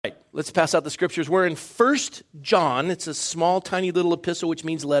Let's pass out the scriptures. We're in 1 John. It's a small, tiny little epistle, which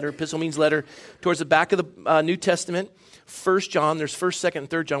means letter. Epistle means letter. Towards the back of the New Testament, 1 John. There's 1st, 2nd, and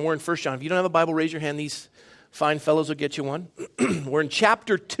 3rd John. We're in 1 John. If you don't have a Bible, raise your hand. These fine fellows will get you one. We're in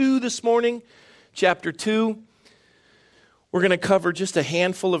chapter 2 this morning. Chapter 2. We're going to cover just a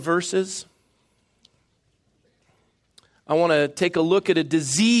handful of verses. I want to take a look at a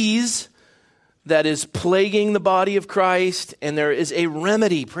disease that is plaguing the body of Christ, and there is a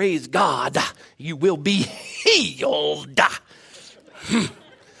remedy. Praise God. You will be healed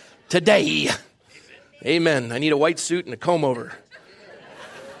today. Amen. I need a white suit and a comb over.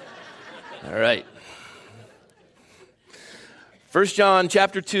 All right. 1 John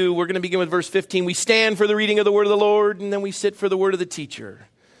chapter 2, we're going to begin with verse 15. We stand for the reading of the word of the Lord, and then we sit for the word of the teacher.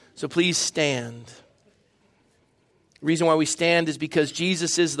 So please stand. The reason why we stand is because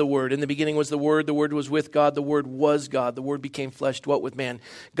Jesus is the Word. In the beginning was the Word was with God, the Word was God. The Word became flesh, dwelt with man.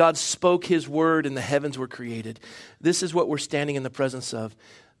 God spoke His Word, and the heavens were created. This is what we're standing in the presence of.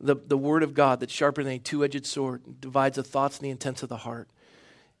 The Word of God that's sharper than a two-edged sword, divides the thoughts and the intents of the heart.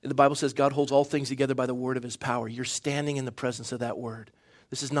 The Bible says God holds all things together by the word of His power. You're standing in the presence of that Word.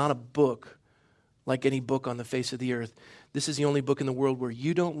 This is not a book like any book on the face of the earth. This is the only book in the world where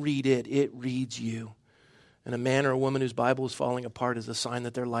you don't read it, it reads you. And a man or a woman whose Bible is falling apart is a sign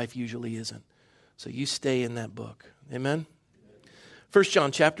that their life usually isn't. So you stay in that book. Amen? 1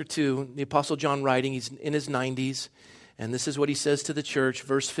 John chapter 2, the Apostle John writing, he's in his 90s. And this is what he says to the church,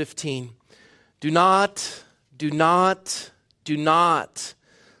 verse 15. Do not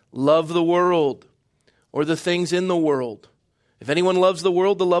love the world or the things in the world. If anyone loves the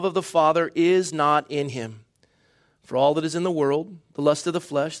world, the love of the Father is not in him. For all that is in the world, the lust of the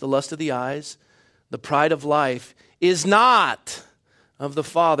flesh, the lust of the eyes, the pride of life, is not of the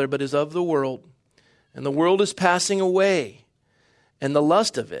Father, but is of the world. And the world is passing away, and the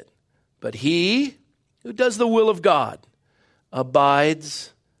lust of it. But he who does the will of God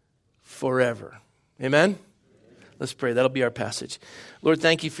abides forever. Amen? Let's pray. That'll be our passage. Lord,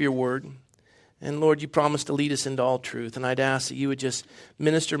 thank you for your word. And Lord, you promised to lead us into all truth. And I'd ask that you would just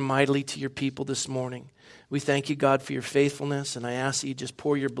minister mightily to your people this morning. We thank you, God, for your faithfulness, and I ask that you just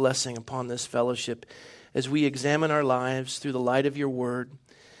pour your blessing upon this fellowship as we examine our lives through the light of your word.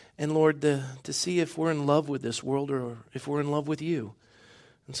 And Lord, to see if we're in love with this world or if we're in love with you.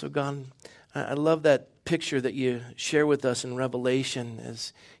 And so, God, I love that picture that you share with us in Revelation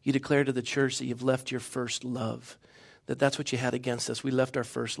as you declare to the church that you've left your first love, that's what you had against us. We left our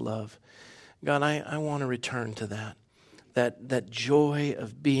first love. God, I want to return to that joy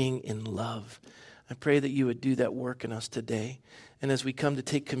of being in love. I pray that you would do that work in us today. And as we come to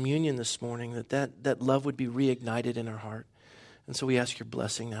take communion this morning, that love would be reignited in our heart. And so we ask your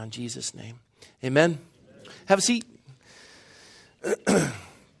blessing now in Jesus' name. Amen. Have a seat.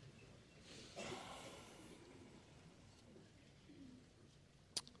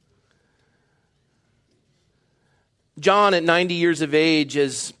 John, at 90 years of age,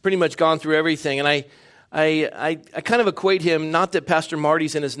 has pretty much gone through everything. And I kind of equate him, not that Pastor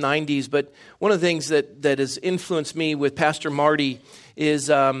Marty's in his 90s, but one of the things that has influenced me with Pastor Marty is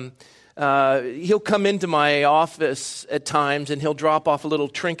he'll come into my office at times and he'll drop off a little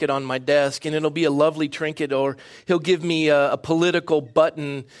trinket on my desk, and it'll be a lovely trinket, or he'll give me a political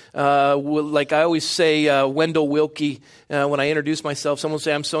button, like I always say, Wendell Willkie. When I introduce myself, someone will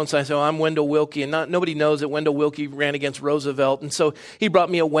say, I'm so-and-so. I say, I'm Wendell Willkie. And nobody knows that Wendell Willkie ran against Roosevelt. And so he brought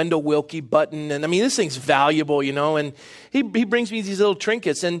me a Wendell Willkie button. And I mean, this thing's valuable, you know. And he brings me these little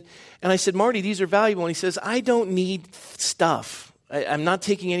trinkets. And I said, Marty, these are valuable. And he says, I don't need stuff. I'm not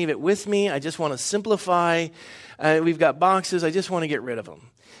taking any of it with me. I just want to simplify. We've got boxes. I just want to get rid of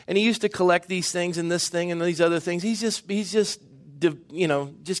them. And he used to collect these things and this thing and these other things. He's just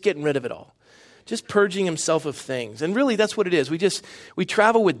getting rid of it all. Just purging himself of things. And really, that's what it is. We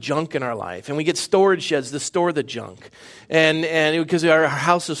travel with junk in our life, and we get storage sheds to store the junk. And because our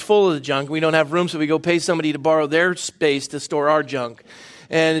house is full of the junk, we don't have room, so we go pay somebody to borrow their space to store our junk.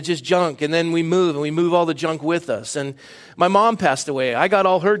 And it's just junk. And then we move all the junk with us. And my mom passed away. I got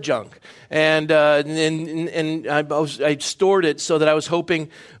all her junk. And I stored it so that I was hoping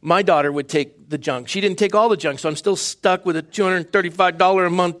my daughter would take the junk. She didn't take all the junk, so I'm still stuck with a $235 a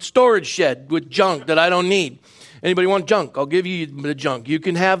month storage shed with junk that I don't need. Anybody want junk? I'll give you the junk. You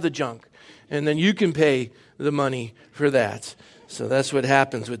can have the junk. And then you can pay the money for that. So that's what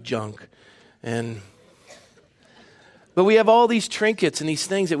happens with junk. But we have all these trinkets and these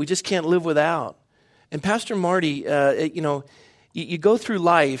things that we just can't live without. And Pastor Marty, you go through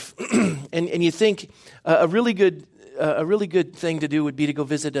life and you think a really good thing to do would be to go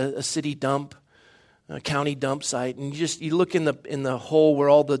visit a city dump. county dump site, and you look in the hole where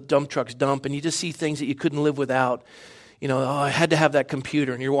all the dump trucks dump, and you just see things that you couldn't live without. I had to have that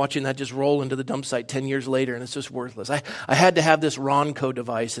computer, and you're watching that just roll into the dump site 10 years later, and it's just worthless. I had to have this Ronco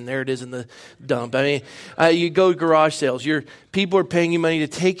device, and there it is in the dump. I mean, you go to garage sales. People are paying you money to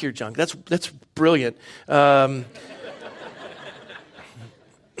take your junk. That's brilliant. And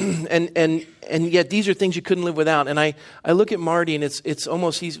yet these are things you couldn't live without. And I look at Marty, and it's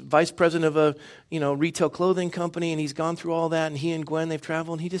almost, he's vice president of a retail clothing company, and he's gone through all that, and he and Gwen, they've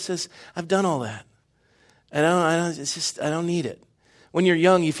traveled, and he just says, I've done all that. I don't need it. When you're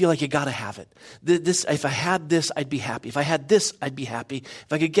young, you feel like you got to have it. If I had this, I'd be happy. If I had this, I'd be happy.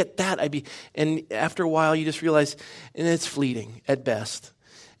 If I could get that, I'd be. And after a while, you just realize, and it's fleeting at best.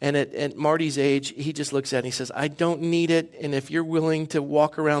 And at Marty's age, he just looks at it and he says, I don't need it. And if you're willing to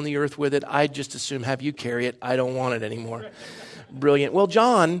walk around the earth with it, I'd just assume have you carry it. I don't want it anymore. Brilliant. Well,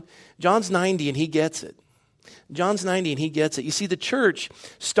 John's 90 and he gets it. John's 90 and he gets it. You see, the church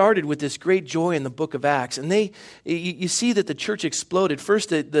started with this great joy in the book of Acts. And you see that the church exploded. First,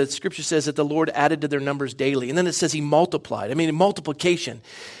 the scripture says that the Lord added to their numbers daily. And then it says he multiplied. I mean, multiplication.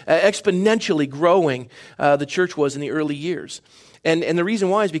 Exponentially growing the church was in the early years. And the reason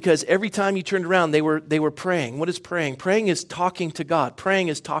why is because every time you turned around, they were praying. What is praying? Praying is talking to God. Praying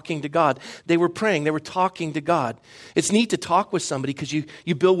is talking to God. They were praying. They were talking to God. It's neat to talk with somebody because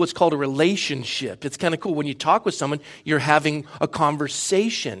you build what's called a relationship. It's kind of cool. When you talk with someone, you're having a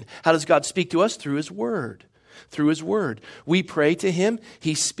conversation. How does God speak to us? Through His Word. Through His Word. We pray to Him,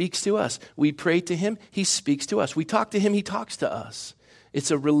 He speaks to us. We pray to Him, He speaks to us. We talk to Him, He talks to us. It's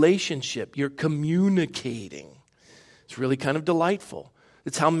a relationship. You're communicating. It's really kind of delightful.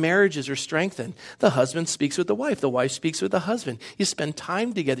 It's how marriages are strengthened. The husband speaks with the wife speaks with the husband. You spend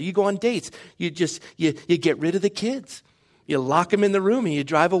time together. You go on dates. You get rid of the kids. You lock them in the room and you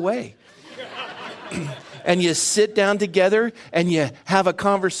drive away. And you sit down together and you have a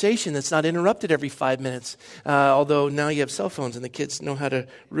conversation that's not interrupted every 5 minutes. Although now you have cell phones and the kids know how to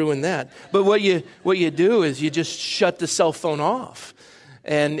ruin that. But what you do is you just shut the cell phone off.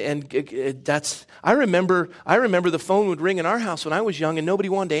 And that's, I remember the phone would ring in our house when I was young and nobody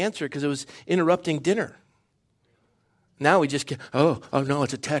wanted to answer it because it was interrupting dinner. Now we just get, oh no,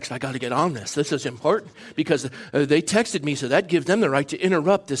 it's a text. I got to get on this. This is important because they texted me, so that gives them the right to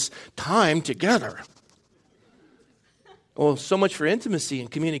interrupt this time together. Well, so much for intimacy and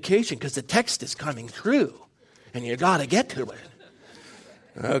communication because the text is coming through and you got to get to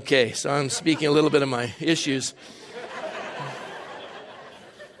it. Okay, so I'm speaking a little bit of my issues.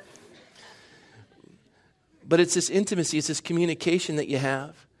 But it's this intimacy, it's this communication that you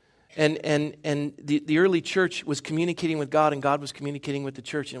have. And the early church was communicating with God, and God was communicating with the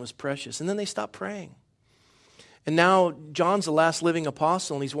church, and it was precious. And then they stopped praying. And now John's the last living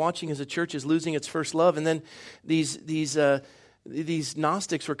apostle, and he's watching as the church is losing its first love. And then these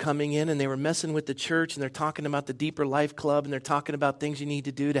Gnostics were coming in, and they were messing with the church, and they're talking about the Deeper Life Club, and they're talking about things you need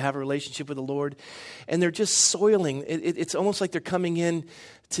to do to have a relationship with the Lord. And they're just soiling. It's almost like they're coming in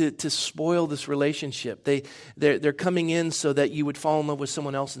to spoil this relationship. They're coming in so that you would fall in love with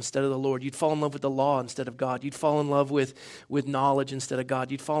someone else instead of the Lord. You'd fall in love with the law instead of God. You'd fall in love with knowledge instead of God.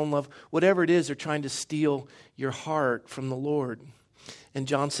 You'd fall in love, whatever it is, they're trying to steal your heart from the Lord. And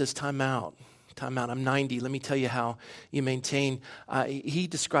John says, time out. I'm 90. Let me tell you how you maintain. He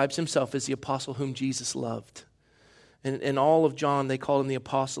describes himself as the apostle whom Jesus loved. And all of John, they call him the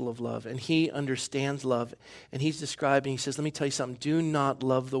apostle of love. And he understands love. And he's describing, he says, let me tell you something. Do not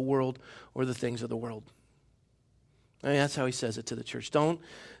love the world or the things of the world. I mean, that's how he says it to the church. Don't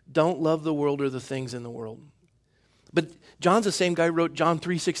love the world or the things in the world. But John's the same guy who wrote John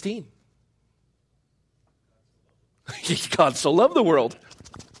 3:16. God so loved the world.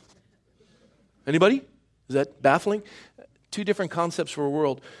 Anybody? Is that baffling? Two different concepts for a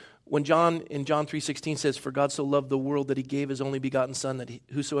world. When John in John 3:16 says, for God so loved the world that he gave his only begotten son, that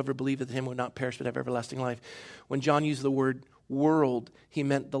whosoever believeth in him would not perish but have everlasting life. When John used the word world, he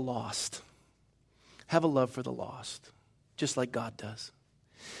meant the lost. Have a love for the lost, just like God does.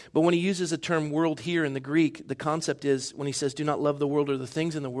 But when he uses the term world here in the Greek, the concept is when he says, do not love the world or the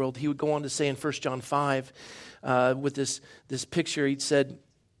things in the world, he would go on to say in 1 John 5, with this picture, he said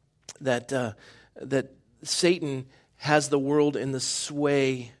that Satan has the world in the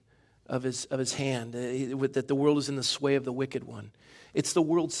sway of his hand, that the world is in the sway of the wicked one. It's the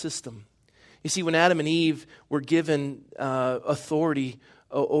world system. You see, when Adam and Eve were given authority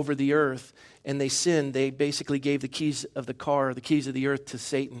over the earth and they sinned, they basically gave the keys of the car, the keys of the earth to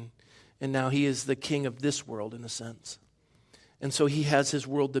Satan. And now he is the king of this world in a sense. And so he has his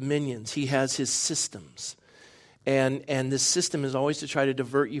world dominions. He has his systems. And this system is always to try to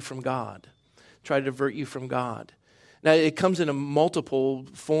divert you from God. try to divert you from God. Now, it comes in a multiple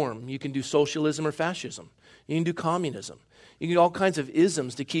form. You can do socialism or fascism. You can do communism. You can do all kinds of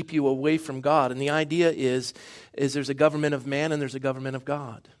isms to keep you away from God. And the idea is there's a government of man and there's a government of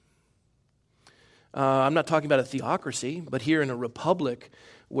God. I'm not talking about a theocracy, but here in a republic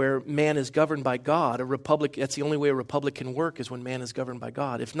where man is governed by God, a republic, that's the only way a republic can work is when man is governed by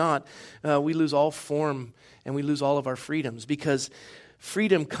God. If not, we lose all form and we lose all of our freedoms, because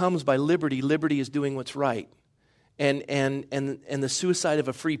freedom comes by liberty. Liberty is doing what's right. And the suicide of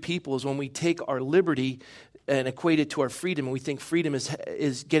a free people is when we take our liberty and equate it to our freedom, and we think freedom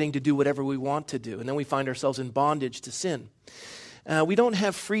is getting to do whatever we want to do. And then we find ourselves in bondage to sin. We don't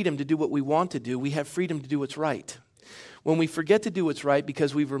have freedom to do what we want to do. We have freedom to do what's right. When we forget to do what's right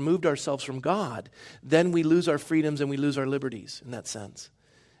because we've removed ourselves from God, then we lose our freedoms and we lose our liberties in that sense.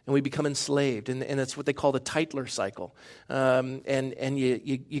 And we become enslaved. And that's what they call the Tytler cycle. And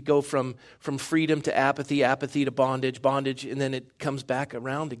you go from freedom to apathy, apathy to bondage, bondage, and then it comes back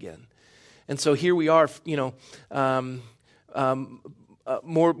around again. And so here we are, more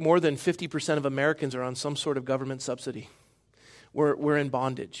than 50% of Americans are on some sort of government subsidy. We're in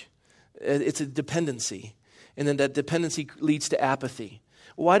bondage. It's a dependency. And then that dependency leads to apathy.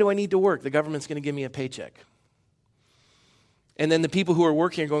 Why do I need to work? The government's going to give me a paycheck. And then the people who are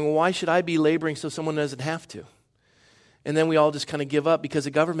working are going, well, why should I be laboring so someone doesn't have to? And then we all just kind of give up because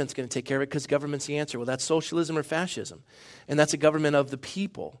the government's going to take care of it because the government's the answer. Well, that's socialism or fascism. And that's a government of the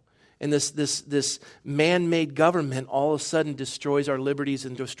people. And this man-made government all of a sudden destroys our liberties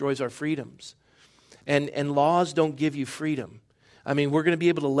and destroys our freedoms. And laws don't give you freedom. I mean, we're going to be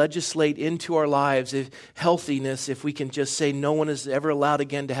able to legislate into our lives healthiness if we can just say no one is ever allowed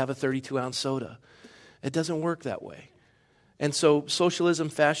again to have a 32-ounce soda. It doesn't work that way. And so socialism,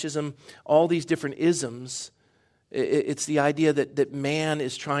 fascism, all these different isms, it's the idea that man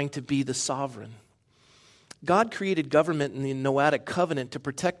is trying to be the sovereign. God created government in the Noahic covenant to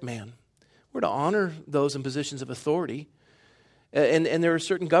protect man. We're to honor those in positions of authority. And there are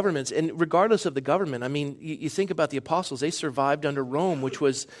certain governments, and regardless of the government, I mean, you think about the apostles, they survived under Rome, which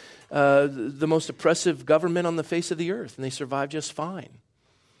was the most oppressive government on the face of the earth, and they survived just fine.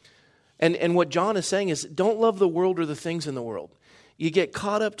 And what John is saying is, don't love the world or the things in the world. You get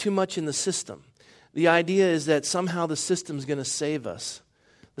caught up too much in the system. The idea is that somehow the system's going to save us.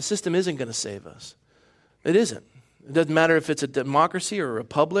 The system isn't going to save us. It isn't. It doesn't matter if it's a democracy or a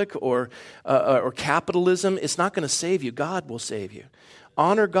republic or capitalism. It's not going to save you. God will save you.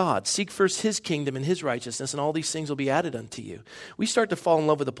 Honor God. Seek first His kingdom and His righteousness, and all these things will be added unto you. We start to fall in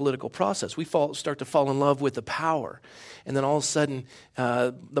love with the political process. We start to fall in love with the power. And then all of a sudden,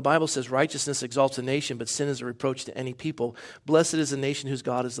 the Bible says righteousness exalts a nation, but sin is a reproach to any people. Blessed is the nation whose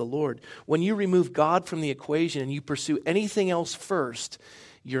God is the Lord. When you remove God from the equation and you pursue anything else first,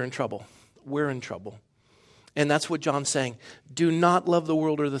 you're in trouble. We're in trouble. And that's what John's saying. Do not love the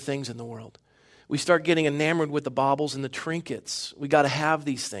world or the things in the world. We start getting enamored with the baubles and the trinkets. We got to have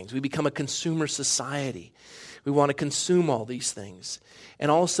these things. We become a consumer society. We want to consume all these things.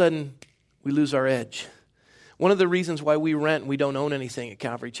 And all of a sudden, we lose our edge. One of the reasons why we rent and we don't own anything at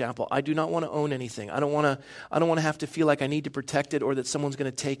Calvary Chapel, I do not want to own anything. I don't want to have to feel like I need to protect it or that someone's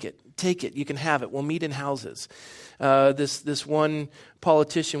going to take it. Take it. You can have it. We'll meet in houses. This one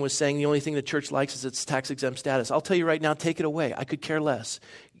politician was saying the only thing the church likes is its tax-exempt status. I'll tell you right now, take it away. I could care less.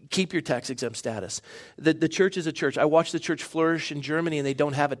 Keep your tax-exempt status. The church is a church. I watched the church flourish in Germany, and they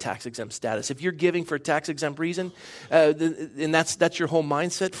don't have a tax-exempt status. If you're giving for a tax-exempt reason, and that's your whole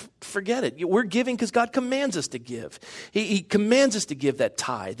mindset, forget it. We're giving because God commands us to give. He commands us to give that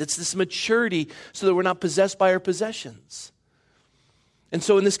tithe. It's this maturity so that we're not possessed by our possessions. And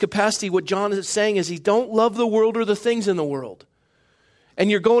so in this capacity, what John is saying is, don't love the world or the things in the world. And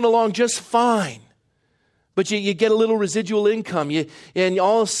you're going along just fine. But you get a little residual income, and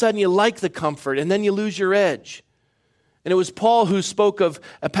all of a sudden you like the comfort, and then you lose your edge. And it was Paul who spoke of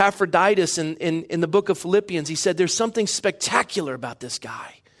Epaphroditus in the book of Philippians. He said, there's something spectacular about this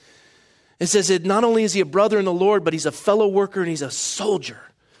guy. It says that not only is he a brother in the Lord, but he's a fellow worker and he's a soldier.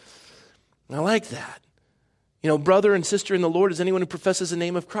 And I like that. You know, brother and sister in the Lord is anyone who professes the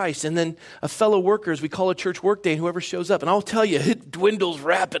name of Christ. And then a fellow worker, as we call a church work day, and whoever shows up. And I'll tell you, it dwindles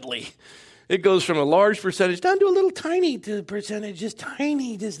rapidly. It goes from a large percentage down to a little tiny percentage, just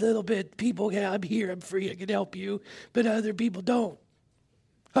tiny, just a little bit. People, yeah, I'm here, I'm free, I can help you, but other people don't.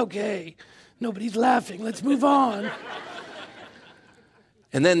 Okay, nobody's laughing, let's move on.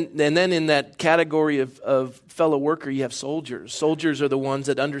 And then in that category of fellow worker, you have soldiers. Soldiers are the ones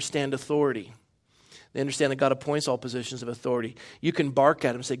that understand authority. They understand that God appoints all positions of authority. You can bark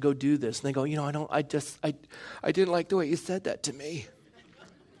at them and say, go do this. And they go, I didn't like the way you said that to me.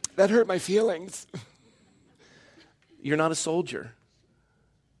 That hurt my feelings. You're not a soldier.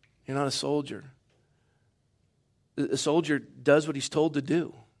 You're not a soldier. A soldier does what he's told to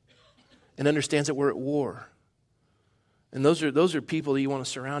do and understands that we're at war. And those are people that you want to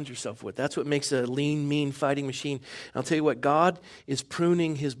surround yourself with. That's what makes a lean, mean fighting machine. And I'll tell you what, God is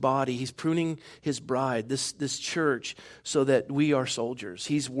pruning his body. He's pruning his bride, this church, so that we are soldiers.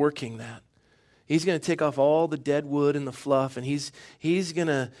 He's working that. He's going to take off all the dead wood and the fluff, and he's going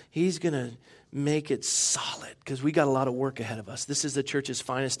to make it solid, because we got a lot of work ahead of us. This is the church's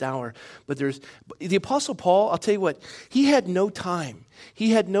finest hour. But the Apostle Paul, I'll tell you what, he had no time.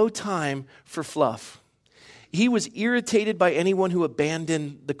 He had no time for fluff. He was irritated by anyone who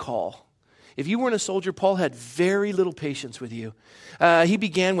abandoned the call. If you weren't a soldier, Paul had very little patience with you. He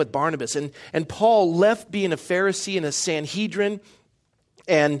began with Barnabas, and Paul left being a Pharisee and a Sanhedrin,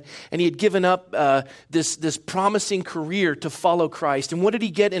 and he had given up this promising career to follow Christ. And what did he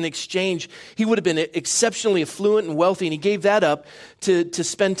get in exchange? He would have been exceptionally affluent and wealthy, and he gave that up to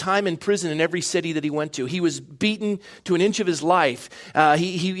spend time in prison in every city that he went to. He was beaten to an inch of his life.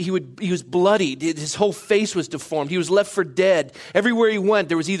 He was bloodied. His whole face was deformed. He was left for dead. Everywhere he went,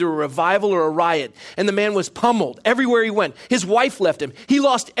 there was either a revival or a riot, and the man was pummeled. Everywhere he went, his wife left him. He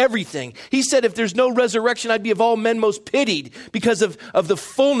lost everything. He said, if there's no resurrection, I'd be of all men most pitied because of the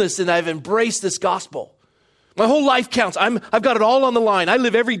fullness, and I've embraced this gospel. My whole life counts. I've got it all on the line. I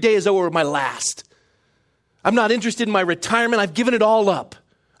live every day as though it were my last. I'm not interested in my retirement. I've given it all up.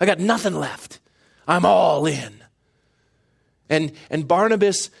 I got nothing left. I'm all in. And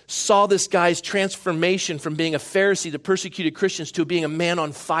Barnabas saw this guy's transformation from being a Pharisee that persecuted Christians to being a man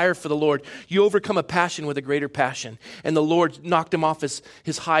on fire for the Lord. You overcome a passion with a greater passion. And the Lord knocked him off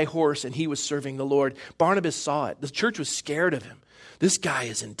his high horse, and he was serving the Lord. Barnabas saw it. The church was scared of him. This guy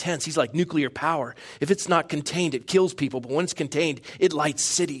is intense. He's like nuclear power. If it's not contained, it kills people. But when it's contained, it lights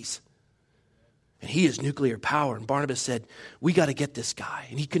cities. And he is nuclear power. And Barnabas said, we got to get this guy.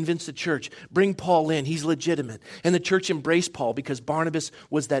 And he convinced the church, bring Paul in. He's legitimate. And the church embraced Paul because Barnabas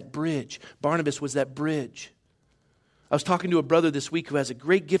was that bridge. Barnabas was that bridge. I was talking to a brother this week who has a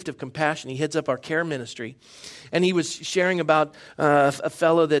great gift of compassion. He heads up our care ministry. And he was sharing about a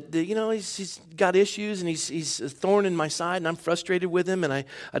fellow that, he's got issues, and he's a thorn in my side, and I'm frustrated with him, and I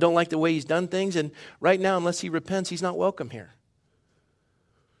don't like the way he's done things. And right now, unless he repents, he's not welcome here.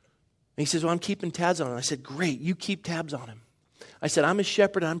 And he says, well, I'm keeping tabs on him. I said, great, you keep tabs on him. I said, I'm a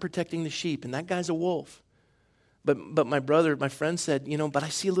shepherd, and I'm protecting the sheep, and that guy's a wolf. But my friend said, but I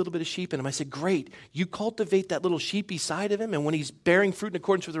see a little bit of sheep in him. I said, great, you cultivate that little sheepy side of him, and when he's bearing fruit in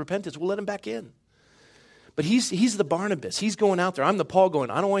accordance with repentance, we'll let him back in. But he's the Barnabas. He's going out there. I'm the Paul going,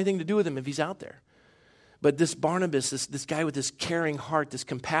 I don't want anything to do with him if he's out there. But this Barnabas, this guy with this caring heart, this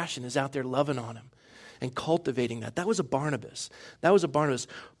compassion, is out there loving on him and cultivating that. That was a Barnabas.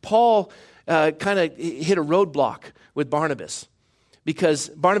 Paul kind of hit a roadblock with Barnabas because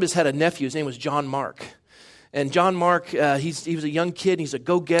Barnabas had a nephew. His name was John Mark. And John Mark, he was a young kid, and he's a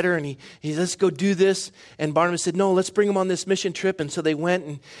go-getter, and he said, let's go do this. And Barnabas said, no, let's bring him on this mission trip. And so they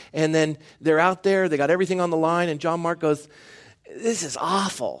went, and then they're out there, they got everything on the line, and John Mark goes, this is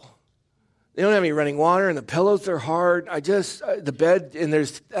awful. They don't have any running water, and the pillows are hard. The bed, and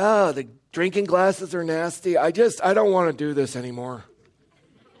the drinking glasses are nasty. I don't want to do this anymore.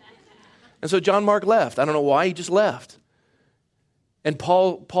 And so John Mark left. I don't know why, he just left. And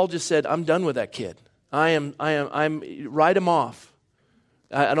Paul just said, I'm done with that kid. I'm write him off.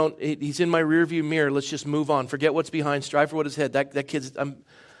 He's in my rearview mirror. Let's just move on. Forget what's behind. Strive for what is ahead. That kid's,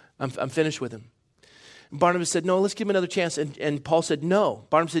 I'm finished with him. And Barnabas said, no, let's give him another chance. And Paul said, no.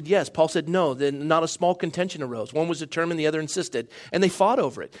 Barnabas said, yes. Paul said, no. Then not a small contention arose. One was determined, the other insisted. And they fought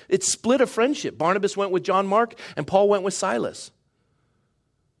over it. It split a friendship. Barnabas went with John Mark, and Paul went with Silas.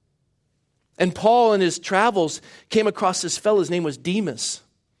 And Paul in his travels came across this fellow. His name was Demas.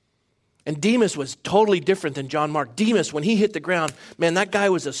 And Demas was totally different than John Mark. Demas, when he hit the ground, man, that guy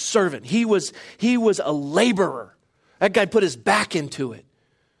was a servant. He was a laborer. That guy put his back into it.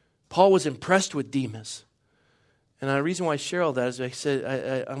 Paul was impressed with Demas. And the reason why I share all that is I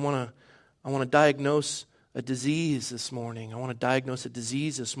said, I want to diagnose a disease this morning. I want to diagnose a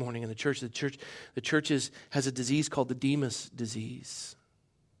disease this morning in the church. The church has a disease called the Demas disease.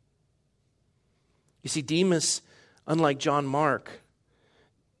 You see, Demas, unlike John Mark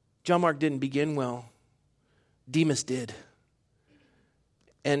didn't begin well. Demas did.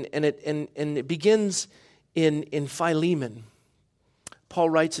 And it begins in Philemon. Paul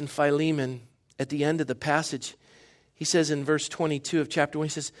writes in Philemon at the end of the passage, he says in verse 22 of chapter 1, he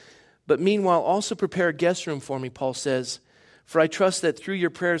says, but meanwhile also prepare a guest room for me, Paul says, for I trust that through your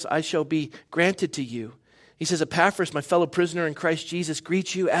prayers I shall be granted to you. He says, Epaphras, my fellow prisoner in Christ Jesus,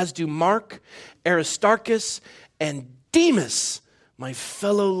 greets you, as do Mark, Aristarchus, and Demas, my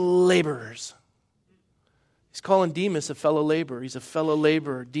fellow laborers. He's calling Demas a fellow laborer. He's a fellow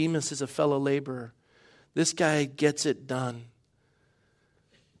laborer. Demas is a fellow laborer. This guy gets it done.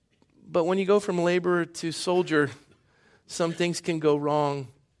 But when you go from laborer to soldier, some things can go wrong.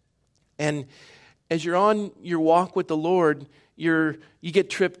 And as you're on your walk with the Lord, you get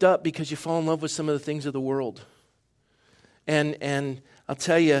tripped up because you fall in love with some of the things of the world. And I'll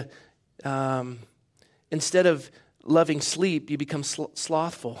tell you, instead of loving sleep, you become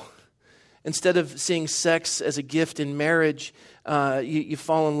slothful. Instead of seeing sex as a gift in marriage, you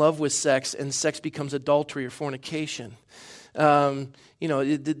fall in love with sex, and sex becomes adultery or fornication.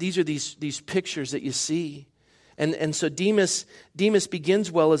 These are these pictures that you see. And so Demas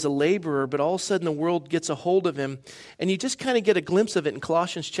begins well as a laborer, but all of a sudden the world gets a hold of him. And you just kind of get a glimpse of it in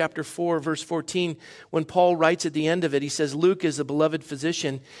Colossians chapter 4, verse 14, when Paul writes at the end of it, he says, Luke is a beloved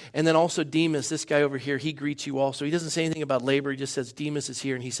physician, and then also Demas, this guy over here, he greets you also. He doesn't say anything about labor, he just says Demas is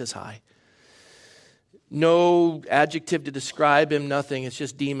here, and he says hi. No adjective to describe him, nothing. It's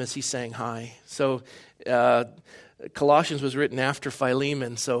just Demas, he's saying hi. So Colossians was written after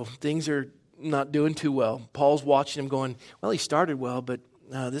Philemon, so things are not doing too well. Paul's watching him going, well, he started well, but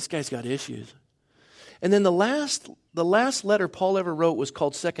this guy's got issues. And then the last letter Paul ever wrote was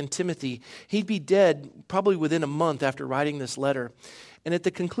called 2 Timothy. He'd be dead probably within a month after writing this letter. And at the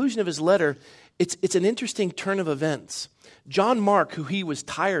conclusion of his letter, it's an interesting turn of events. John Mark, who he was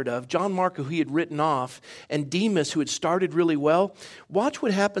tired of, John Mark, who he had written off, and Demas, who had started really well, watch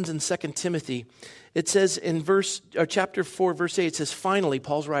what happens in 2 Timothy. It says in chapter 4, verse 8, it says, finally,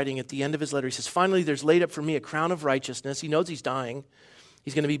 Paul's writing at the end of his letter, he says, finally, there's laid up for me a crown of righteousness. He knows he's dying.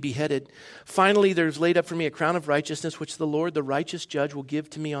 He's going to be beheaded. Finally, there's laid up for me a crown of righteousness, which the Lord, the righteous judge, will give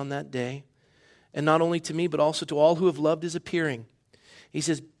to me on that day. And not only to me, but also to all who have loved his appearing. He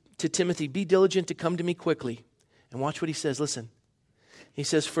says to Timothy, be diligent to come to me quickly. And watch what he says. Listen. He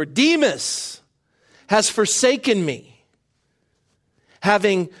says, for Demas has forsaken me,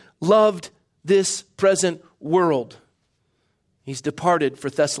 having loved this present world. He's departed for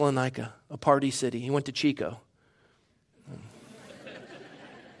Thessalonica, a party city. He went to Chico.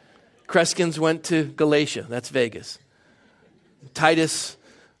 Crescens went to Galatia. That's Vegas. Titus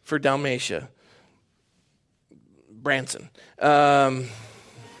for Dalmatia. Branson. I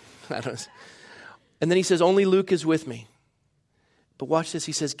don't know. And then he says, only Luke is with me. But watch this.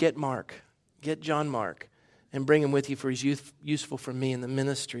 He says, get Mark. Get John Mark. And bring him with you, for he's useful for me in the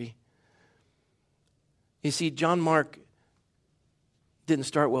ministry. You see, John Mark didn't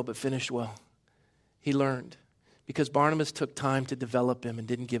start well, but finished well. He learned. Because Barnabas took time to develop him and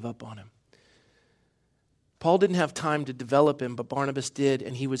didn't give up on him. Paul didn't have time to develop him, but Barnabas did,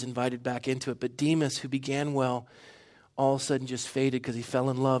 and he was invited back into it. But Demas, who began well, all of a sudden just faded because he fell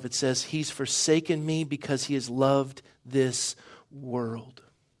in love. It says, he's forsaken me because he has loved this world.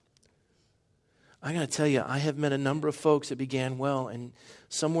 I got to tell you, I have met a number of folks that began well, and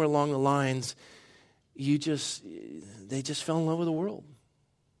somewhere along the lines, they just fell in love with the world.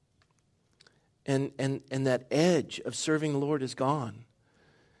 And that edge of serving the Lord is gone.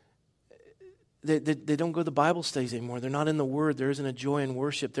 They don't go to the Bible studies anymore. They're not in the Word. There isn't a joy in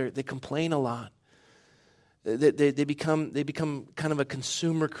worship. They complain a lot. They become kind of a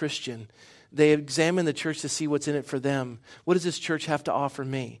consumer Christian. They examine the church to see what's in it for them. What does this church have to offer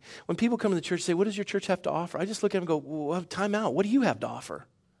me? When people come to the church and say, what does your church have to offer? I just look at them and go, well, time out. What do you have to offer?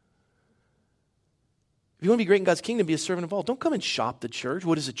 If you want to be great in God's kingdom, be a servant of all. Don't come and shop the church.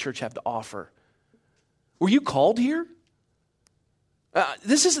 What does the church have to offer? Were you called here?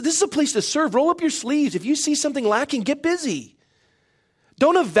 This is a place to serve. Roll up your sleeves. If you see something lacking, get busy.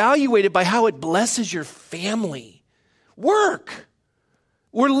 Don't evaluate it by how it blesses your family. Work.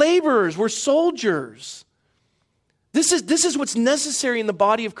 We're laborers. We're soldiers. This is what's necessary in the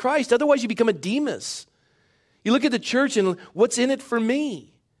body of Christ. Otherwise, you become a Demas. You look at the church and what's in it for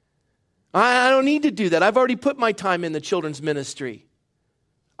me? I don't need to do that. I've already put my time in the children's ministry.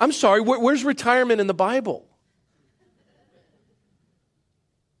 I'm sorry, where's retirement in the Bible?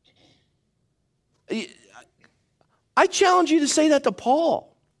 I challenge you to say that to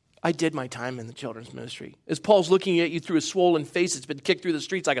Paul. I did my time in the children's ministry. As Paul's looking at you through a swollen face that's been kicked through the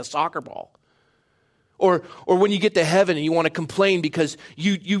streets like a soccer ball. Or when you get to heaven and you want to complain because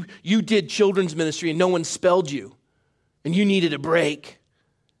you did children's ministry and no one spelled you. And you needed a break.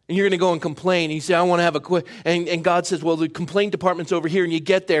 And you're going to go and complain. And you say, I want to have a quit. And God says, well, the complaint department's over here. And you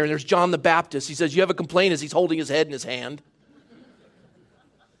get there and there's John the Baptist. He says, you have a complaint, as he's holding his head in his hand.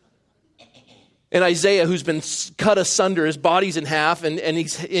 And Isaiah, who's been cut asunder, his body's in half, and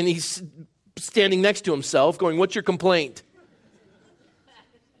he's standing next to himself going, "What's your complaint?"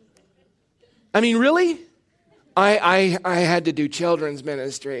 I mean, really? I had to do children's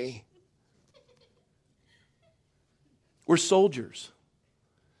ministry. We're soldiers.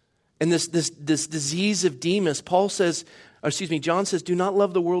 And this disease of Demas, John says, do not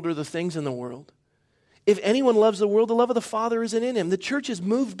love the world or the things in the world. If anyone loves the world, the love of the Father isn't in him. The church is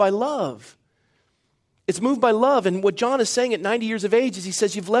moved by love. It's moved by love. And what John is saying at 90 years of age is he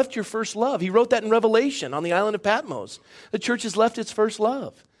says, you've left your first love. He wrote that in Revelation on the island of Patmos. The church has left its first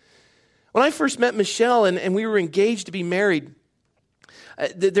love. When I first met Michelle and we were engaged to be married,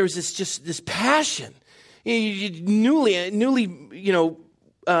 there was this passion. Newly,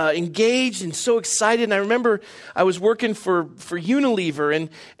 engaged and so excited. And I remember I was working for Unilever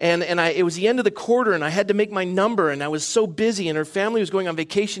and it was the end of the quarter and I had to make my number and I was so busy and her family was going on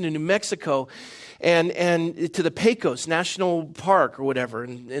vacation to New Mexico and to the Pecos National Park or whatever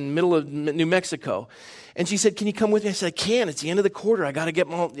in the middle of New Mexico. And she said, "Can you come with me?" I said, "I can. It's the end of the quarter. I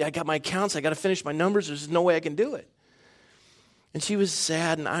got my accounts. I got to finish my numbers. There's no way I can do it." And she was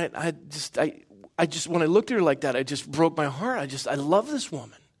sad. And I just when I looked at her like that, I just broke my heart. I love this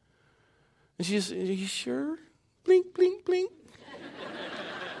woman. And she just, "Are you sure?" Blink, blink, blink.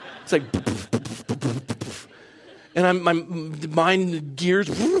 It's like, and my mind gears.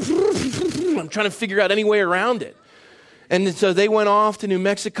 I'm trying to figure out any way around it. And so they went off to New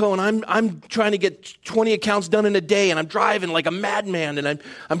Mexico, and I'm trying to get 20 accounts done in a day, and I'm driving like a madman, and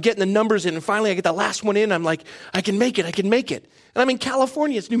I'm getting the numbers in, and finally I get the last one in. I'm like, I can make it. And I'm in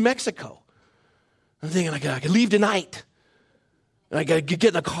California. It's New Mexico. I'm thinking, I can leave tonight, and I got to get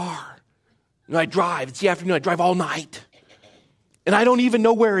in the car. And I drive. It's the afternoon. I drive all night, and I don't even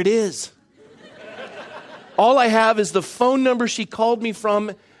know where it is. All I have is the phone number she called me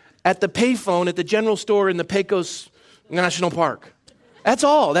from at the payphone at the general store in the Pecos National Park. That's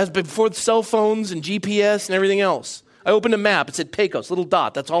all. That's before the cell phones and GPS and everything else. I opened a map. It said Pecos, little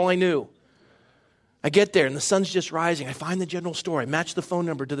dot. That's all I knew. I get there and the sun's just rising. I find the general store. I match the phone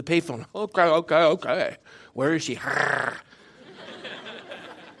number to the payphone. Okay. Where is she?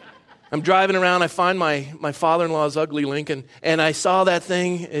 I'm driving around. I find my father-in-law's ugly Lincoln, and I saw that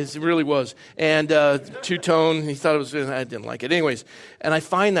thing. It really was. And two-tone. He thought it was. I didn't like it. Anyways, and I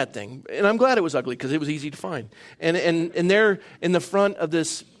find that thing, and I'm glad it was ugly because it was easy to find. And there in the front of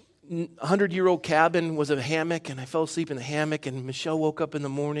this 100-year-old cabin was a hammock, and I fell asleep in the hammock. And Michelle woke up in the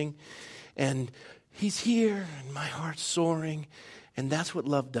morning, and he's here, and my heart's soaring, and that's what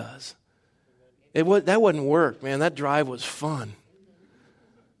love does. That wasn't work, man. That drive was fun.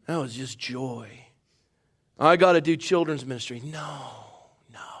 That was just joy. I got to do children's ministry.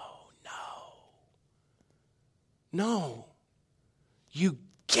 No. You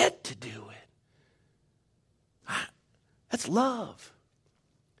get to do it. That's love.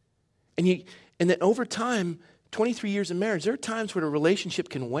 And then over time, 23 years of marriage, there are times where the relationship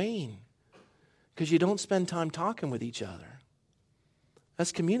can wane because you don't spend time talking with each other.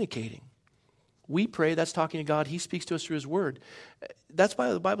 That's communicating. We pray, that's talking to God. He speaks to us through His Word. That's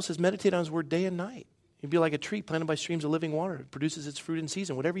why the Bible says meditate on His Word day and night. You'd be like a tree planted by streams of living water. It produces its fruit in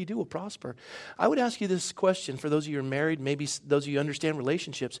season. Whatever you do will prosper. I would ask you this question for those of you who are married, maybe those of you who understand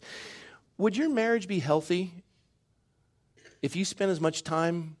relationships. Would your marriage be healthy if you spent as much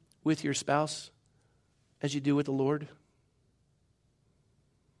time with your spouse as you do with the Lord?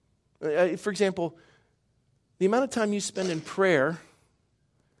 For example, the amount of time you spend in prayer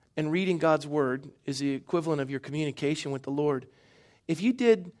and reading God's Word is the equivalent of your communication with the Lord. If you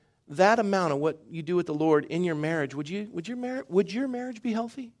did that amount of what you do with the Lord in your marriage, would your marriage be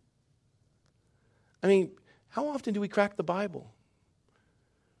healthy? I mean, how often do we crack the Bible?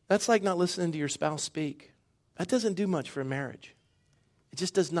 That's like not listening to your spouse speak. That doesn't do much for a marriage. It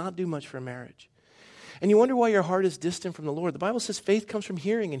just does not do much for a marriage. And you wonder why your heart is distant from the Lord. The Bible says faith comes from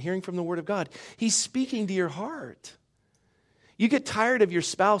hearing and hearing from the Word of God. He's speaking to your heart. You get tired of your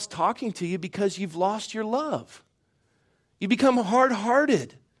spouse talking to you because you've lost your love. You become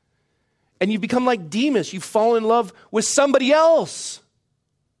hard-hearted. And you become like Demas. You fall in love with somebody else.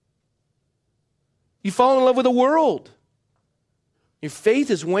 You fall in love with the world. Your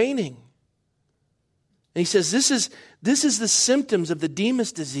faith is waning. And he says this is the symptoms of the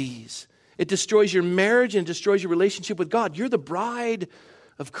Demas disease. It destroys your marriage and destroys your relationship with God. You're the bride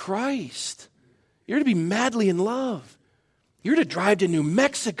of Christ. You're to be madly in love. You're to drive to New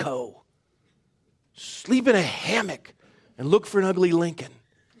Mexico, sleep in a hammock, and look for an ugly Lincoln.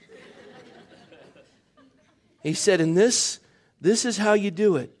 He said, and this is how you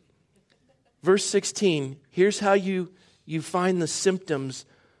do it. Verse 16, here's how you find the symptoms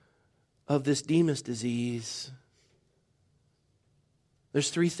of this Demas disease. There's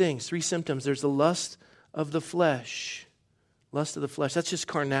three things, three symptoms. There's the lust of the flesh. Lust of the flesh. That's just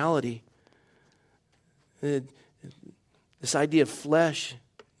carnality. This idea of flesh,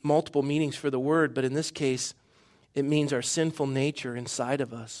 multiple meanings for the word, but in this case, it means our sinful nature inside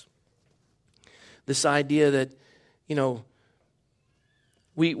of us. This idea that,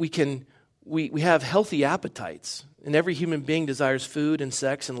 we have healthy appetites, and every human being desires food and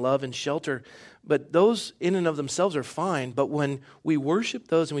sex and love and shelter, but those in and of themselves are fine. But when we worship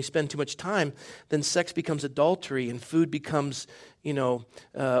those and we spend too much time, then sex becomes adultery and food becomes,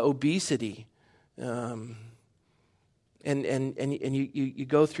 obesity. And you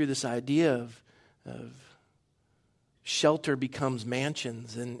go through this idea of shelter becomes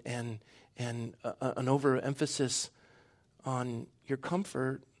mansions and an overemphasis on your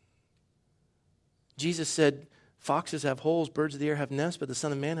comfort. Jesus said, foxes have holes, birds of the air have nests, but the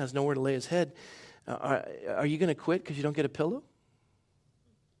Son of Man has nowhere to lay his head. Are you going to quit because you don't get a pillow?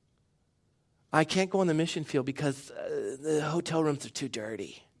 I can't go on the mission field because the hotel rooms are too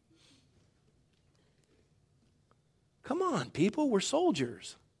dirty. Come on, people, we're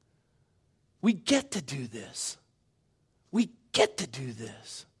soldiers. We get to do this. We get to do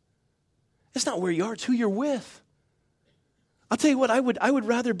this. It's not where you are, it's who you're with. I'll tell you what, I would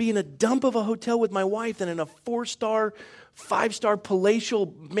rather be in a dump of a hotel with my wife than in a 4-star, 5-star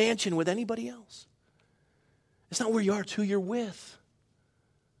palatial mansion with anybody else. It's not where you are, it's who you're with.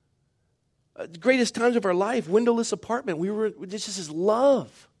 The greatest times of our life, windowless apartment, this is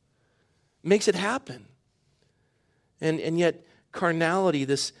love. Makes it happen. And yet, carnality,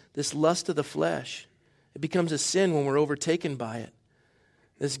 this lust of the flesh, it becomes a sin when we're overtaken by it.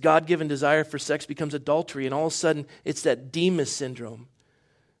 This God-given desire for sex becomes adultery, and all of a sudden, it's that Demas syndrome.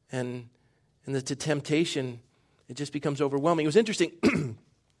 And the temptation, it just becomes overwhelming. It was interesting.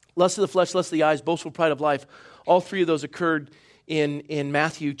 Lust of the flesh, lust of the eyes, boastful pride of life. All three of those occurred in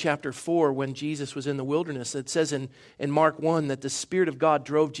Matthew chapter 4 when Jesus was in the wilderness. It says in Mark 1 that the Spirit of God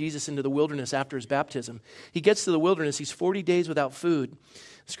drove Jesus into the wilderness after his baptism. He gets to the wilderness. He's 40 days without food.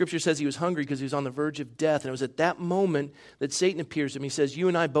 Scripture says he was hungry because he was on the verge of death. And it was at that moment that Satan appears to him. He says, you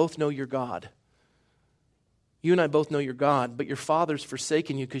and I both know you're God. You and I both know you're God, but your Father's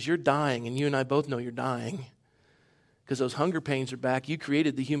forsaken you because you're dying, and you and I both know you're dying. Because those hunger pains are back. You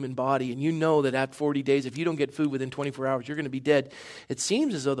created the human body, and you know that at 40 days, if you don't get food within 24 hours, you're going to be dead. It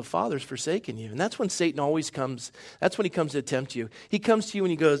seems as though the Father's forsaken you. And that's when Satan always comes. That's when he comes to tempt you. He comes to you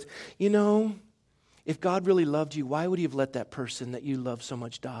and he goes, if God really loved you, why would he have let that person that you love so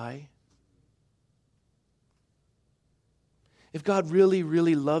much die? If God really,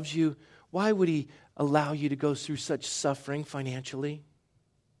 really loves you, why would he allow you to go through such suffering financially?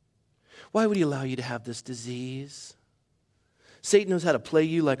 Why would he allow you to have this disease? Satan knows how to play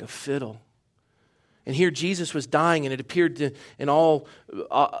you like a fiddle. And here Jesus was dying, and it appeared in all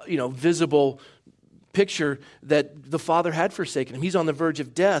visible picture that the Father had forsaken him. He's on the verge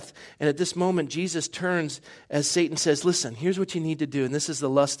of death, and at this moment Jesus turns as Satan says, listen, here's what you need to do. And this is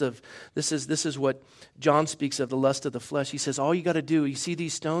this is what John speaks of, the lust of the flesh. He says, all you got to do, you see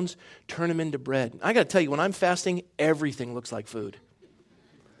these stones, turn them into bread. I got to tell you, when I'm fasting, everything looks like food.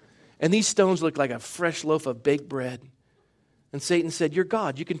 And these stones look like a fresh loaf of baked bread. And Satan said, you're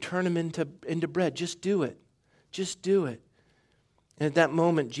God. You can turn them into bread. Just do it. Just do it. And at that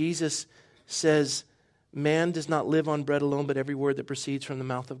moment, Jesus says, man does not live on bread alone, but every word that proceeds from the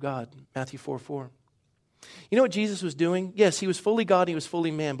mouth of God. Matthew 4:4. You know what Jesus was doing? Yes, he was fully God, he was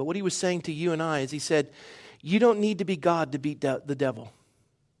fully man. But what he was saying to you and I is he said, you don't need to be God to beat the devil.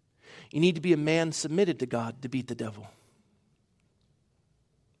 You need to be a man submitted to God to beat the devil.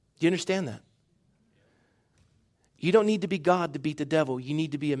 Do you understand that? You don't need to be God to beat the devil. You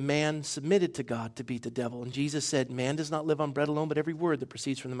need to be a man submitted to God to beat the devil. And Jesus said, man does not live on bread alone, but every word that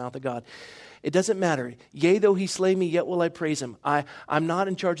proceeds from the mouth of God. It doesn't matter. Yea, though he slay me, yet will I praise him. I'm not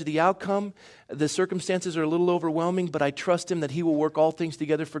in charge of the outcome. The circumstances are a little overwhelming, but I trust him that he will work all things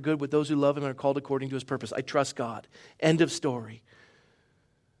together for good with those who love him and are called according to his purpose. I trust God. End of story.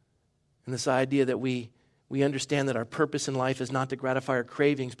 And this idea that we understand that our purpose in life is not to gratify our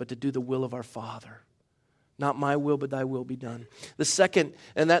cravings, but to do the will of our Father. Not my will, but thy will be done. The second,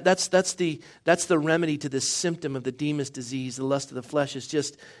 and that's the remedy to this symptom of the Demas disease, the lust of the flesh, is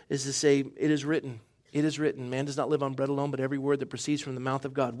to say, it is written. It is written, man does not live on bread alone, but every word that proceeds from the mouth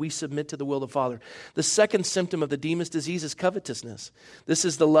of God. We submit to the will of the Father. The second symptom of the Demas disease is covetousness. This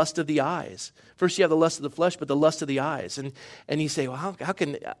is the lust of the eyes. First you have the lust of the flesh, but the lust of the eyes. And you say, well, how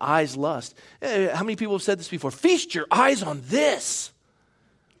can eyes lust? How many people have said this before? Feast your eyes on this.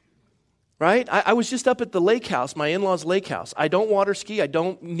 Right? I was just up at the lake house, my in-laws' lake house. I don't water ski, I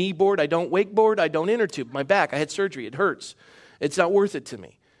don't knee board, I don't wakeboard, I don't inner tube. My back, I had surgery, it hurts. It's not worth it to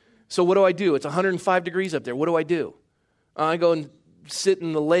me. So what do? It's 105 degrees up there. What do? I go and sit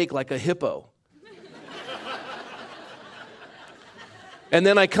in the lake like a hippo. And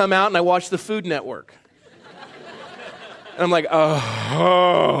then I come out and I watch the Food Network. And I'm like,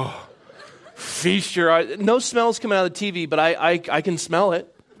 oh, feast your eyes. No smells coming out of the TV, but I can smell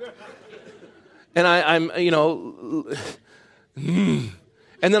it. And I'm, and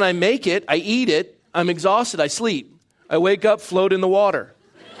then I make it, I eat it, I'm exhausted, I sleep. I wake up, float in the water.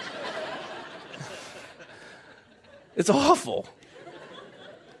 It's awful.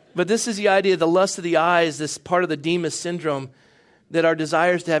 But this is the idea, the lust of the eyes, this part of the Demas syndrome, that our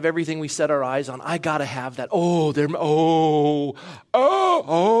desires to have everything we set our eyes on. I gotta have that.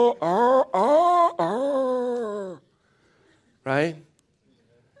 Right?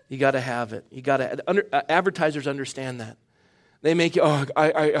 You gotta have it. You gotta. Advertisers understand that. They make you.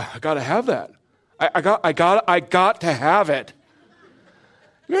 I gotta have that. I got to have it.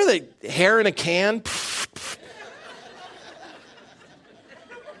 Remember the hair in a can?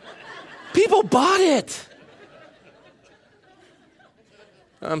 People bought it.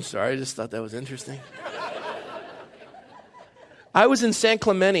 I'm sorry, I just thought that was interesting. I was in San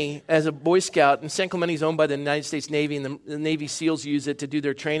Clemente as a Boy Scout, and San Clemente is owned by the United States Navy, and the Navy SEALs use it to do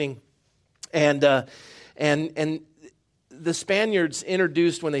their training. And the Spaniards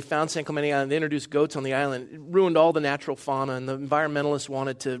introduced, when they found San Clemente Island, they introduced goats on the island. It ruined all the natural fauna, and the environmentalists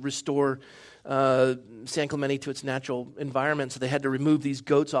wanted to restore San Clemente to its natural environment, so they had to remove these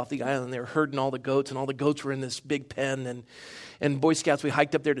goats off the island. They were herding all the goats, and all the goats were in this big pen, and Boy Scouts, we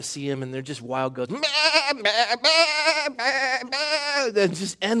hiked up there to see them, and they're just wild goats. There's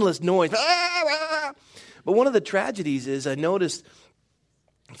just endless noise. But one of the tragedies is I noticed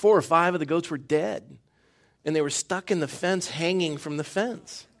 4 or 5 of the goats were dead, and they were stuck in the fence, hanging from the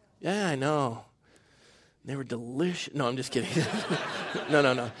fence. Yeah, I know. They were delicious. No, I'm just kidding.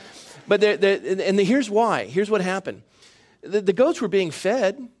 No. But here's why. Here's what happened. The goats were being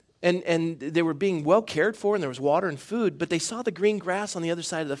fed, and they were being well cared for, and there was water and food, but they saw the green grass on the other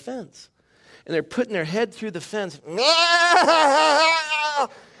side of the fence. And they're putting their head through the fence.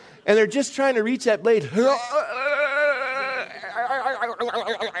 And they're just trying to reach that blade.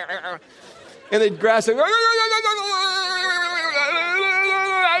 And the grass,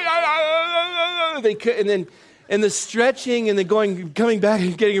 and the stretching and the coming back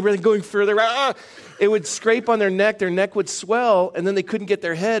and getting a breath and going further, it would scrape on their neck would swell, and then they couldn't get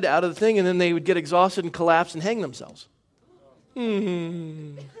their head out of the thing, and then they would get exhausted and collapse and hang themselves.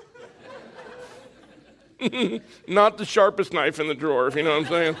 Not the sharpest knife in the drawer, if you know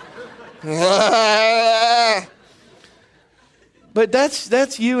what I'm saying. But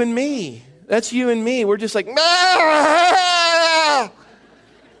that's you and me. That's you and me. We're just like,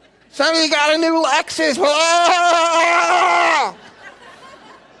 somebody got a new Lexus.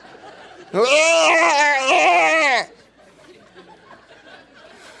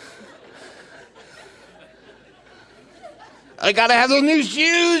 I gotta have those new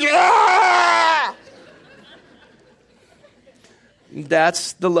shoes.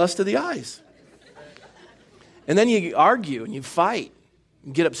 That's the lust of the eyes. And then you argue and you fight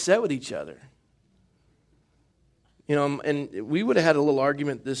and get upset with each other. You know, and we would have had a little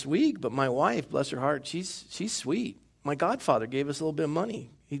argument this week, but my wife, bless her heart, she's sweet. My godfather gave us a little bit of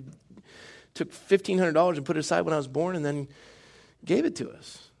money. He took $1,500 and put it aside when I was born and then gave it to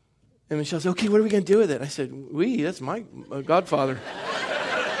us. And Michelle said, okay, what are we going to do with it? I said, that's my godfather.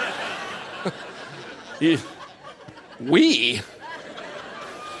 We?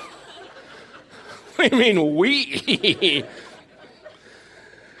 What do you mean, we?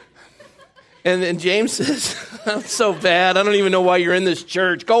 And James says, I'm so bad. I don't even know why you're in this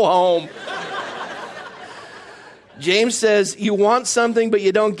church. Go home. James says, you want something, but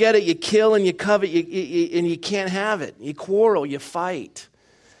you don't get it. You kill and you covet, and you can't have it. You quarrel, you fight.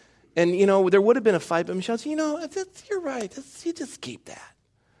 And, there would have been a fight, but Michelle said, you're right. You just keep that.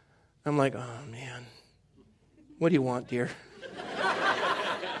 I'm like, oh, man. What do you want, dear?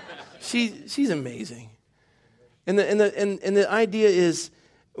 She's amazing. And the idea is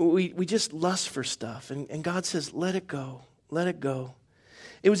we just lust for stuff. And God says, let it go. Let it go.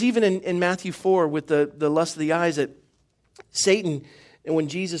 It was even in Matthew 4 with the lust of the eyes that Satan, and when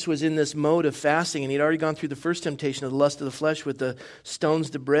Jesus was in this mode of fasting and he'd already gone through the first temptation of the lust of the flesh with the stones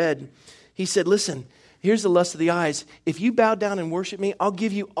to bread, he said, listen, here's the lust of the eyes. If you bow down and worship me, I'll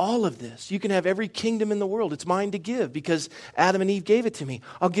give you all of this. You can have every kingdom in the world. It's mine to give because Adam and Eve gave it to me.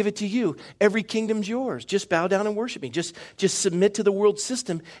 I'll give it to you. Every kingdom's yours. Just bow down and worship me. Just submit to the world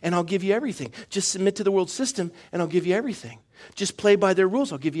system and I'll give you everything. Just submit to the world system and I'll give you everything. Just play by their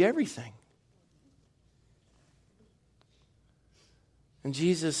rules. I'll give you everything. And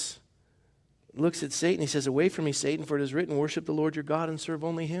Jesus looks at Satan. He says, away from me, Satan, for it is written, worship the Lord your God and serve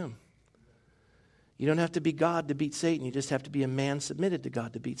only him. You don't have to be God to beat Satan. You just have to be a man submitted to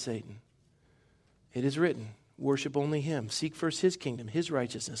God to beat Satan. It is written, worship only him. Seek first his kingdom, his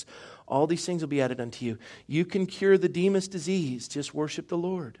righteousness. All these things will be added unto you. You can cure the Demas disease. Just worship the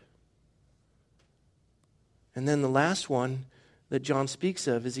Lord. And then the last one that John speaks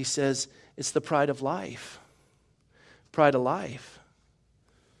of is he says, it's the pride of life. Pride of life.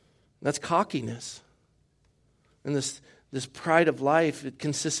 That's cockiness. And this pride of life, it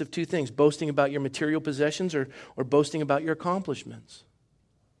consists of two things: boasting about your material possessions or boasting about your accomplishments.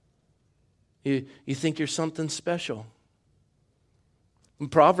 You think you're something special.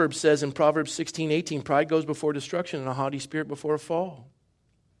 And Proverbs says in Proverbs 16:18, pride goes before destruction and a haughty spirit before a fall.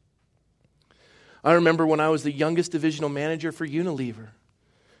 I remember when I was the youngest divisional manager for Unilever.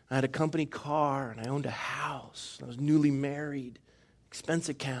 I had a company car and I owned a house. I was newly married, expense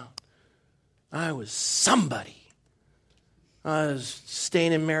account. I was somebody. I was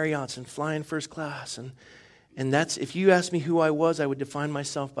staying in Marriott's and flying first class. And that's, if you asked me who I was, I would define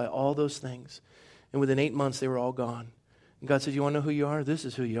myself by all those things. And within 8 months, they were all gone. And God said, you want to know who you are? This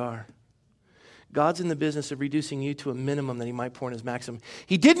is who you are. God's in the business of reducing you to a minimum that he might pour in his maximum.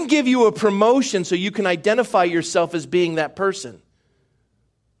 He didn't give you a promotion so you can identify yourself as being that person.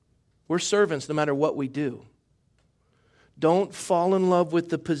 We're servants no matter what we do. Don't fall in love with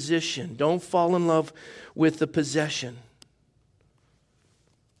the position. Don't fall in love with the possession.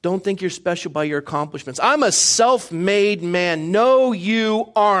 Don't think you're special by your accomplishments. I'm a self-made man. No,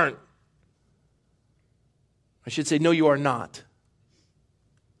 you aren't. I should say, no, you are not.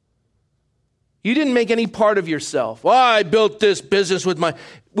 You didn't make any part of yourself. Well, I built this business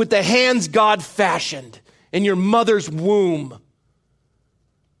with the hands God fashioned in your mother's womb.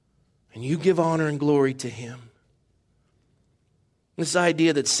 And you give honor and glory to him. This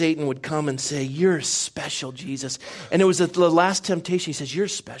idea that Satan would come and say, you're special, Jesus. And it was at the last temptation. He says, you're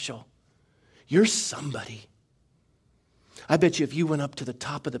special. You're somebody. I bet you if you went up to the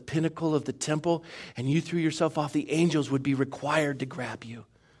top of the pinnacle of the temple and you threw yourself off, the angels would be required to grab you.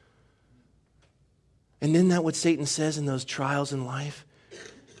 And isn't that what Satan says in those trials in life?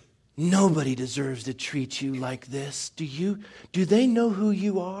 Nobody deserves to treat you like this. Do they know who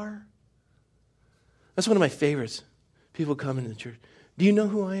you are? That's one of my favorites. People come into the church. Do you know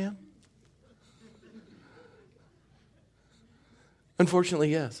who I am?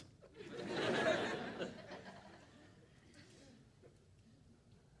 Unfortunately, yes.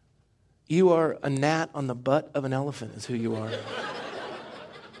 You are a gnat on the butt of an elephant is who you are.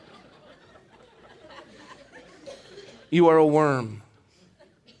 You are a worm.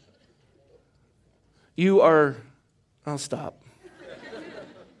 You are, I'll stop.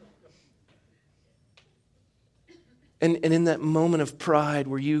 And in that moment of pride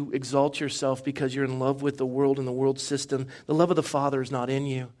where you exalt yourself because you're in love with the world and the world system, the love of the Father is not in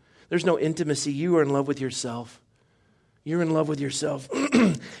you. There's no intimacy. You are in love with yourself. You're in love with yourself.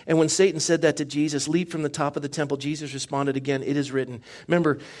 And when Satan said that to Jesus, leap from the top of the temple, Jesus responded again, it is written.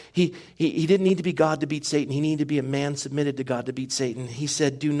 Remember, he didn't need to be God to beat Satan. He needed to be a man submitted to God to beat Satan. He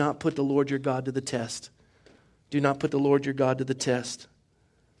said, do not put the Lord your God to the test. Do not put the Lord your God to the test.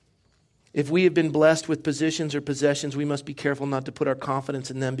 If we have been blessed with positions or possessions, we must be careful not to put our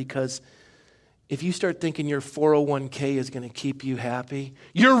confidence in them, because if you start thinking your 401k is going to keep you happy,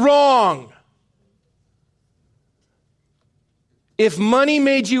 you're wrong. If money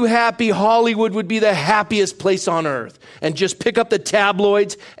made you happy, Hollywood would be the happiest place on earth. And just pick up the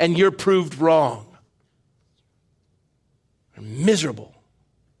tabloids and you're proved wrong. You're miserable.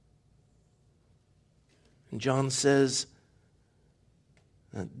 And John says,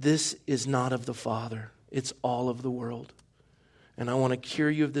 this is not of the Father. It's all of the world. And I want to cure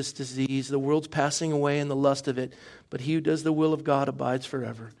you of this disease. The world's passing away in the lust of it, but he who does the will of God abides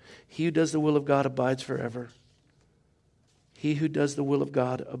forever. He who does the will of God abides forever. He who does the will of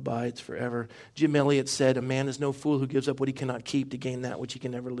God abides forever. Jim Elliot said, a man is no fool who gives up what he cannot keep to gain that which he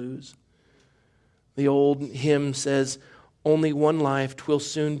can never lose. The old hymn says, only one life, 'twill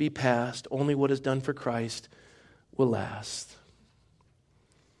soon be past. Only what is done for Christ will last.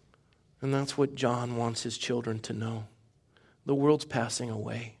 And that's what John wants his children to know. The world's passing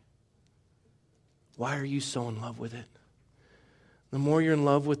away. Why are you so in love with it? The more you're in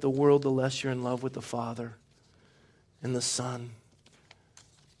love with the world, the less you're in love with the Father and the Son,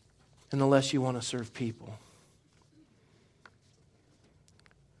 and the less you want to serve people.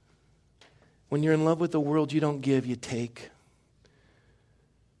 When you're in love with the world, you don't give, you take.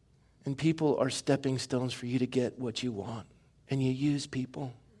 And people are stepping stones for you to get what you want, and you use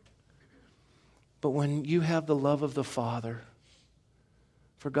people. But when you have the love of the Father,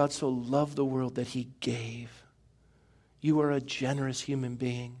 For God so loved the world that he gave. You are a generous human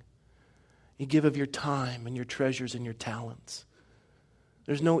being. You give of your time and your treasures and your talents.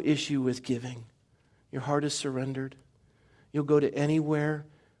 There's no issue with giving. Your heart is surrendered. You'll go to anywhere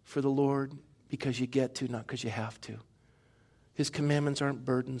for the Lord because you get to, not because you have to. His commandments aren't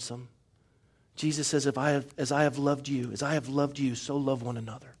burdensome. Jesus says, as I have loved you, so love one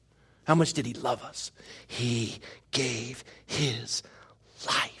another. How much did he love us? He gave his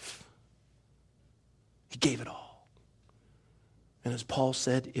life. He gave it all. And as Paul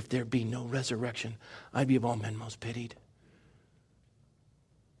said, if there be no resurrection, I'd be of all men most pitied.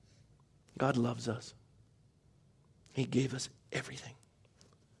 God loves us. He gave us everything.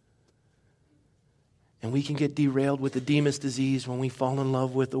 And we can get derailed with the Demas disease when we fall in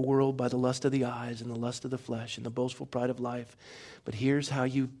love with the world by the lust of the eyes and the lust of the flesh and the boastful pride of life. But here's how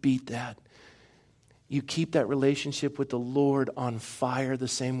you beat that. You keep that relationship with the Lord on fire the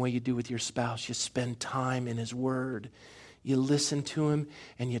same way you do with your spouse. You spend time in his word. You listen to him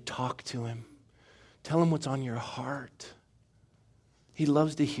and you talk to him. Tell him what's on your heart. He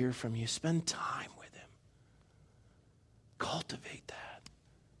loves to hear from you. Spend time with him. Cultivate that.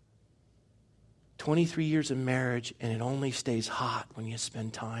 23 years of marriage, and it only stays hot when you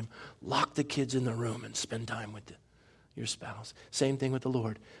spend time. Lock the kids in the room and spend time with your spouse. Same thing with the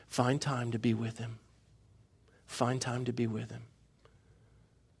Lord. Find time to be with him. Find time to be with him.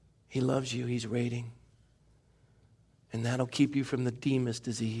 He loves you. He's waiting. And that'll keep you from the Demas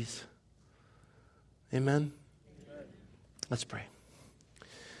disease. Amen? Amen. Let's pray.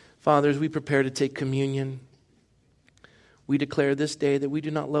 Father, as we prepare to take communion, we declare this day that we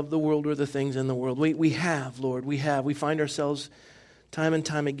do not love the world or the things in the world. We have, Lord, we have. We find ourselves time and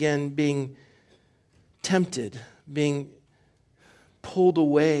time again being tempted, being pulled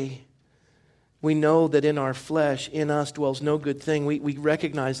away. We know that in our flesh, in us dwells no good thing. We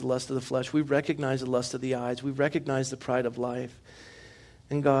recognize the lust of the flesh. We recognize the lust of the eyes. We recognize the pride of life.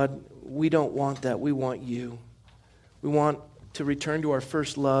 And God, we don't want that. We want you. We want to return to our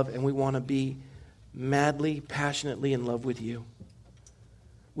first love, and we want to be madly, passionately in love with you.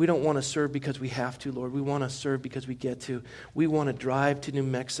 We don't want to serve because we have to, Lord. We want to serve because we get to. We want to drive to New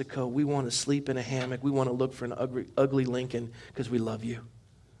Mexico. We want to sleep in a hammock. We want to look for an ugly Lincoln because we love you.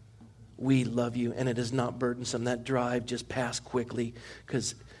 We love you, and it is not burdensome. That drive just passed quickly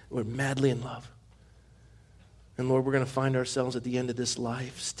because we're madly in love. And Lord, we're going to find ourselves at the end of this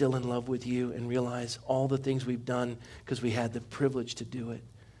life still in love with you and realize all the things we've done because we had the privilege to do it.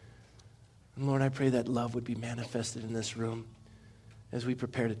 And Lord, I pray that love would be manifested in this room as we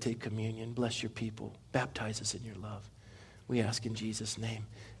prepare to take communion. Bless your people. Baptize us in your love. We ask in Jesus' name.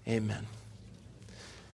 Amen.